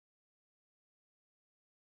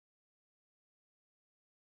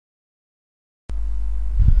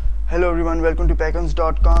Hello everyone, welcome to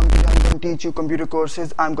PACANS.com. Today I'm going to teach you computer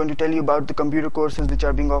courses. I'm going to tell you about the computer courses which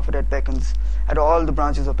are being offered at PACANS, at all the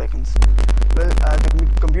branches of PACANS. Well,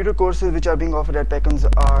 the computer courses which are being offered at PACANS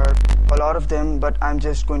are a lot of them, but I'm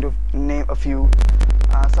just going to name a few.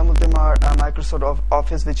 Some of them are Microsoft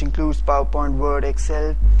Office, which includes PowerPoint, Word,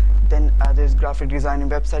 Excel. Then there's graphic design and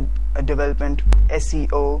website development,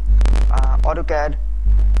 SEO, AutoCAD.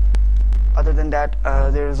 Other than that,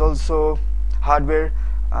 there is also hardware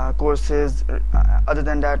courses. Other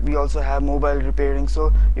than that, we also have mobile repairing.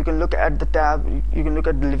 So you can look at the tab, you can look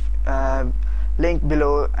at the link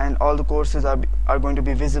below, and all the courses are going to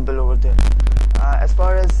be visible over there. As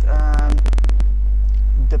far as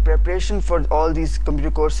the preparation for all these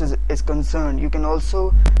computer courses is concerned, you can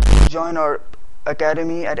also join our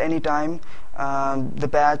academy at any time. The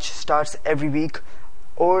batch starts every week.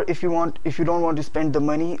 Or if you don't want to spend the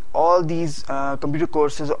money, all these computer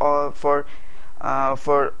courses are for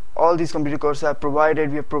all these computer courses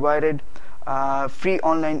we have provided free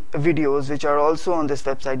online videos which are also on this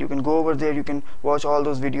website. You can go over there, you can watch all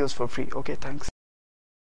those videos for free. Okay, thanks.